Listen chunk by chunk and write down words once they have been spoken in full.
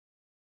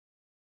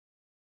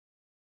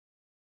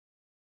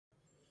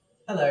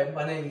Hello,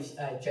 my name's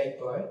Jake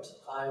Burrett.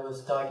 I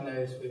was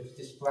diagnosed with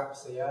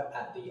dyspraxia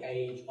at the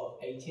age of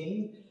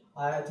 18.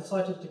 I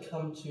decided to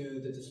come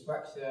to the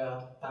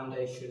Dyspraxia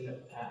Foundation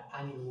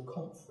annual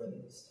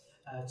conference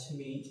to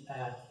meet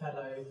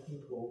fellow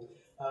people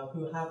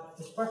who have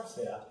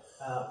dyspraxia.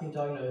 I've been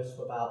diagnosed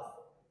for about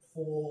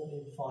 4,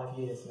 maybe 5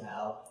 years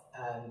now,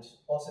 and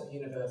whilst at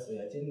university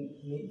I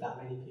didn't meet that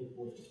many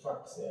people with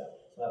dyspraxia,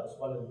 so that was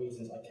one of the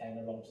reasons I came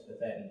along to the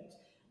event.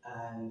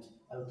 And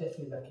I would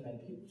definitely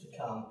recommend people to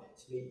come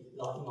to meet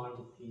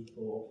like-minded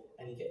people,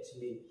 and you get to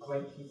meet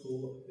great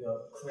people who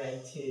are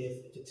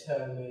creative,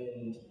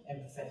 determined,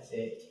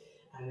 empathetic,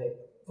 and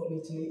it got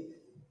me to meet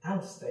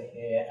Alistair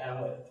here,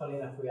 and funny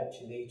enough we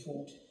actually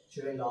talked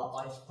during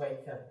our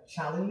icebreaker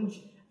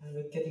challenge, and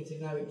we're getting to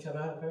know each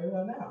other very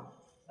well now.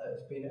 So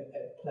it's been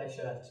a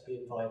pleasure to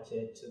be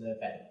invited to the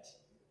event.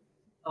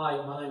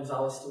 Hi, my name's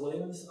Alistair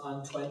Williams,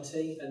 I'm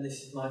 20 and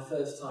this is my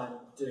first time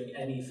doing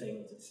anything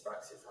with the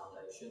Dyspraxia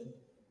Foundation.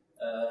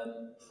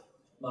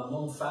 My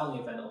mum found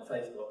the event on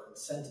Facebook and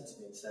sent it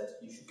to me and said,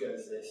 you should go to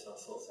this, and I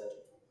sort of said,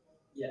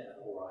 yeah,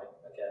 alright,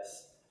 I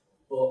guess.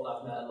 But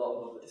I've met a lot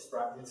of other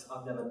dyspraxics.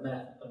 I've never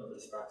met another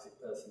dyspraxic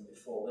person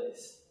before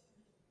this.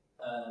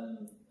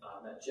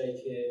 I met Jake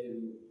here,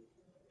 who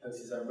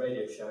hosts his own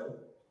radio show.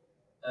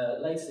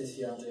 Later this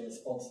year I'm doing a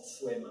sponsored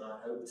swim and I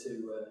hope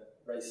to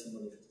raise some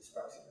money for the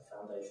Dyspraxia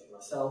Foundation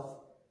myself,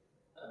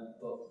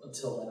 but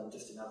until then I'm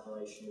just in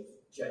admiration of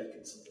Jake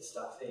and some of the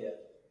staff here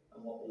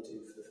and what they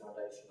do for the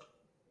foundation.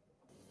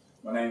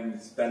 My name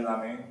is Ben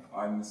Lammy,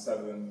 I'm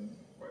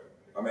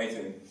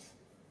 18,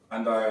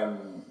 and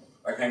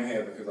I came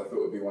here because I thought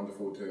it would be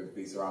wonderful to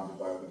be surrounded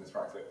by other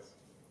dyspraxics.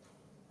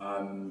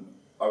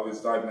 I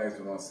was diagnosed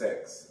when I was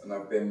 6 and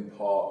I've been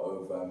part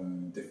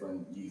of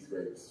different youth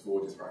groups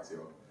for dyspraxia.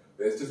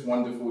 But it's just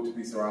wonderful to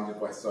be surrounded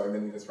by so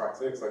many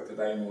dyspraxics. Like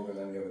today, more than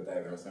any other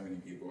day, there are so many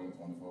people and it's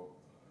wonderful.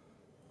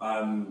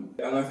 And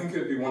I think it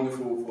would be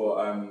wonderful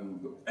for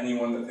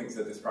anyone that thinks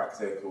they're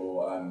dyspraxic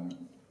or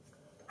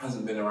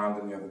hasn't been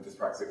around any other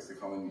dyspraxics to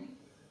come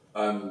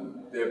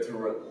and be able to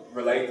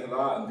relate to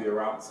that and be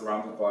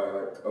surrounded by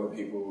like other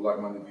people,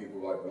 like-minded people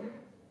like them.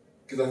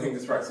 Because I think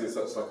dyspraxia is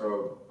such like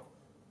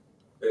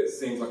it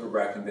seems like a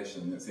rare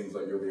condition. It seems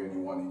like you're the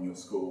only one in your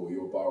school,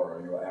 your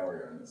borough, your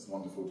area, and it's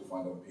wonderful to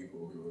find other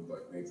people who are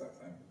like the exact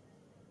same.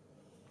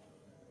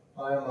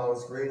 Hi, I'm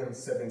Miles Green, I'm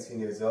 17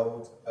 years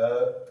old.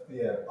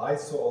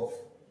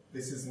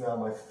 This is now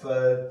my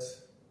 3rd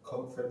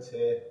conference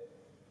here.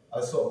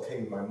 I sort of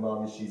came with my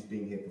mum, she's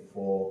been here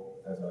before,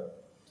 and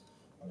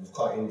I was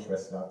quite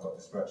interested. I've got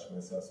dyspraxia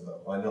myself, so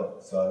why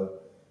not?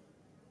 So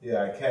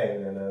yeah, I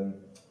came and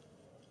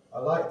I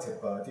liked it,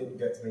 but I didn't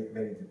get to meet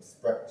many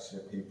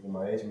dyspraxia people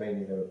my age.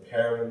 Mainly they were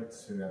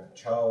parents who had a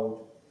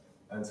child,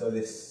 and so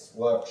this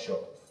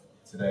workshop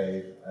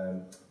today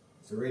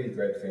is a really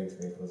great thing to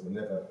me because I've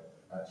never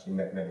actually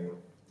met many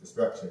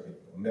dyspraxia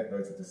people. I met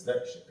loads of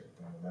dyslexia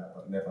people and that,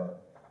 but never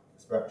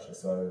dyspraxia.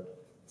 So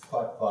it's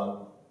quite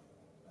fun,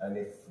 and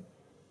if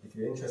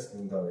you're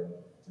interested in going,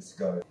 just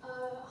go.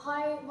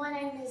 Hi, my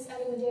name is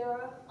Ellie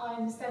Madeira.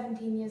 I'm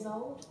 17 years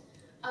old.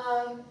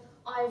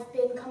 I've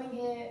been coming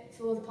here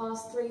for the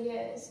past 3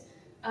 years.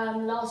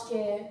 Last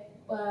year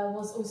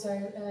was also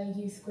a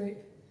youth group,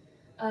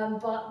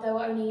 but there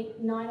were only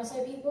 9 or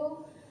so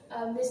people.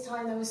 This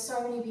time there were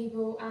so many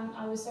people and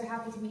I was so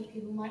happy to meet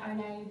people my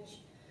own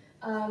age.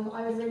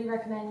 I would really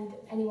recommend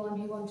anyone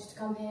who wanted to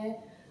come here.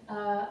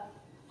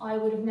 I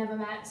would have never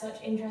met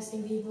such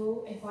interesting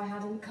people if I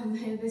hadn't come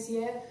here this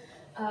year.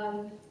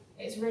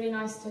 It's really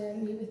nice to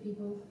meet with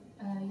people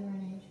your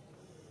own age.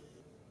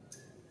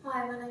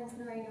 Hi, my name's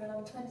Marina and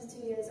I'm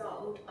 22 years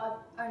old. I've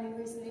only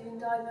recently been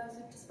diagnosed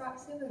with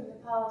dyspraxia within the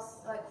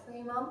past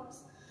 3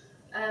 months.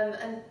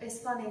 And it's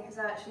funny because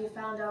I actually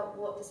found out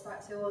what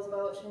dyspraxia was by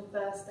watching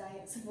first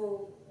dates of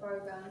all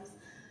programmes.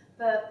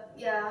 But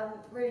yeah, I'm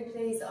really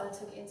pleased that I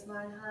took it into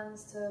my own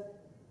hands to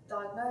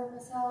diagnose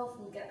myself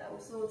and get that all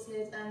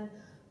sorted. And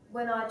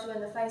when I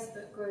joined the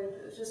Facebook group,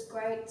 it was just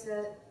great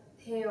to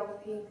hear other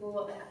people,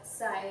 what they had to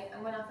say.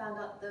 And when I found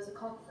out there was a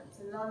conference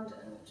in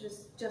London, which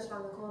is just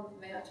around the corner for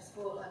me, I just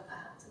thought I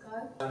had to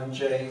go. I'm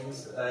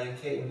James. I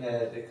came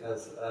here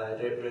because I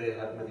don't really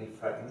have many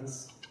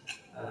friends.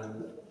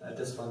 I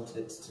just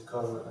wanted to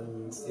come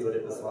and see what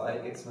it was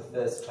like. It's my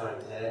first time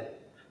here,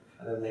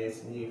 and I made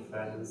some new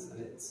friends,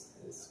 and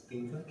it's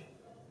been good.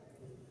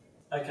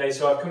 Okay,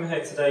 so I've come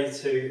here today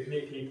to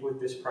meet people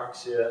with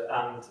dyspraxia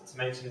and to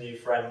make some new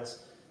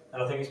friends.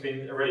 And I think it's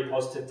been a really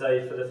positive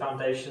day for the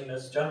foundation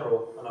as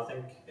general, and I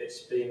think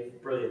it's been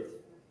brilliant.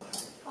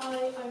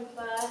 Hi, I'm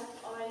Claire.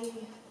 I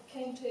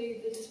came to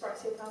the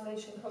Dyspraxia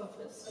Foundation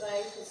conference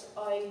today because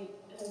I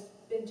have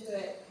been to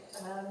it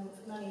for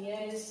many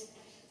years,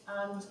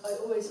 and I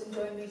always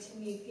enjoy meeting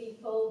new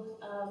people.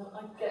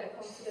 I get a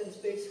confidence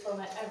boost from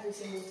it every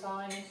single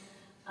time,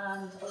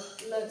 and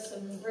I've learned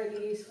some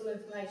really useful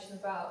information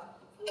about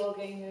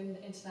vlogging and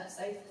internet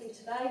safety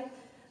today.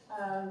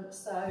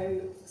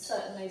 So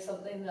certainly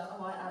something that I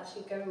might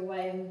actually go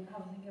away and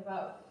have a think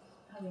about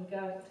having a go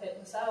at it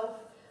myself.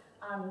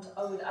 and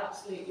I would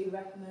absolutely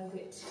recommend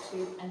it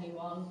to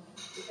anyone,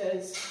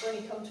 because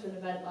when you come to an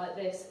event like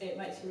this, it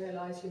makes you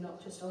realise you're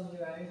not just on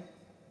your own.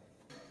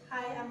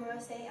 Hi, I'm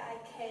Rosie. I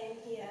came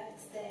here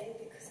today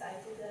because I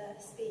did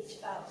a speech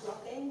about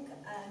blogging.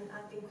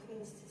 I've been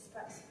coming to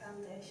Dyspraxia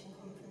Foundation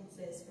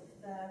conferences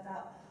for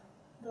about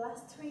the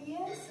last 3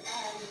 years,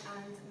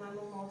 and my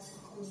mum also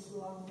comes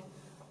along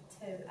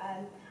too.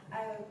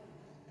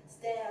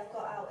 Today I've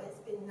got out, it's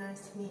been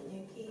nice to meet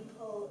new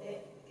people.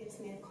 It gives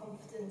me a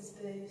confidence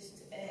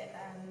boost. It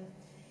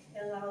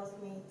allows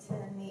me to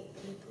meet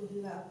people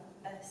who have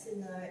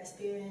similar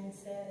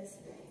experiences.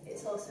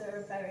 It's also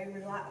a very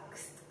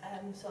relaxed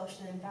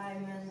social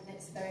environment.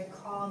 It's a very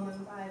calm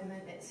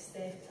environment. It's a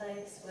safe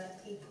place where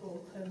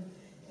people can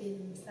be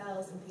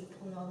themselves and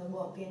people know there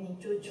won't be any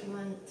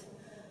judgment.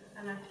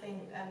 And I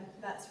think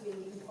that's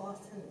really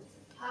important.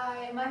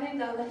 Hi, my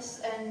name's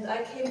Alice and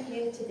I came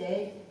here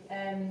today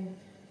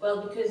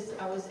because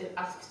I was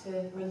asked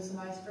to run some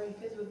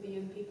icebreakers with the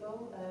young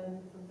people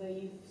from the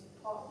youth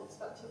part of the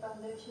Dyspraxia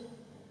Foundation,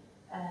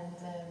 and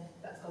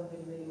that's gone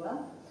really, really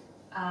well.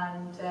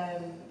 And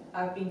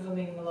I've been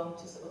coming along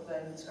to sort of the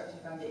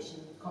Dyspraxia Foundation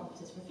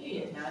conferences for a few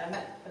years now, and I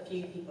met a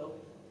few people,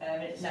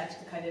 and it's nice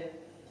to kind of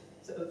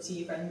sort of see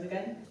your friends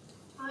again.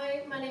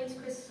 Hi, my name's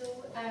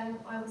Krystal.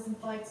 I was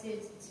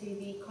invited to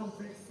the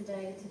conference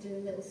today to do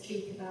a little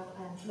speak about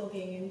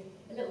blogging and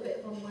a little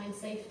bit of online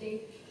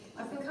safety.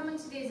 I've been coming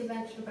to these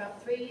events for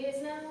about 3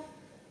 years now.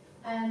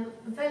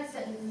 I'm fairly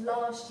certain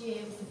last year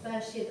was the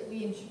first year that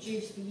we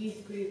introduced the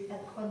youth group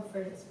at the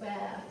conference,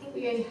 where I think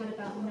we only had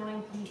about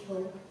 9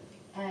 people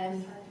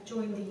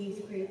join the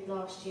youth group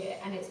last year,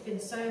 and it's been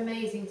so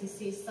amazing to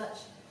see such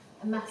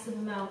a massive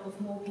amount of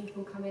more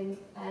people coming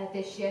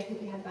this year. I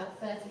think we had about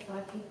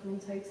 35 people in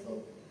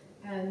total.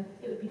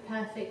 It would be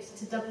perfect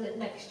to double it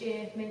next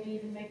year, maybe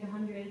even make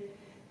 100.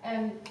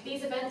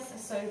 These events are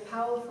so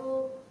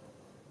powerful.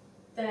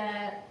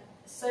 They're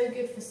so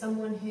good for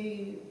someone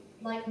who,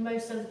 like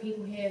most other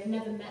people here, have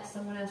never met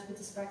someone else with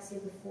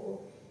dyspraxia before.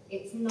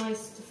 It's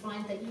nice to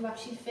find that you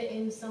actually fit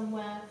in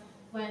somewhere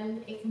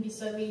when it can be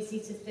so easy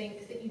to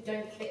think that you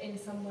don't fit in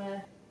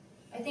somewhere.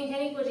 I think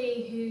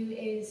anybody who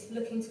is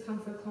looking to come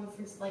for a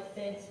conference like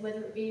this,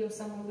 whether it be you're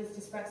someone with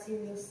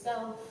dyspraxia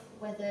yourself,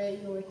 whether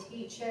you're a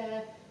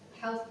teacher,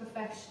 health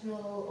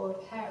professional or a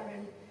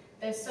parent,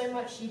 there's so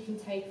much you can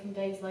take from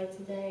days like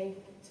today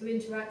to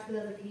interact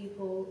with other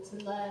people, to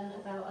learn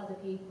about other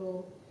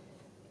people.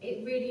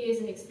 It really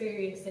is an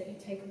experience that you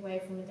take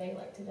away from a day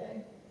like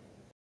today.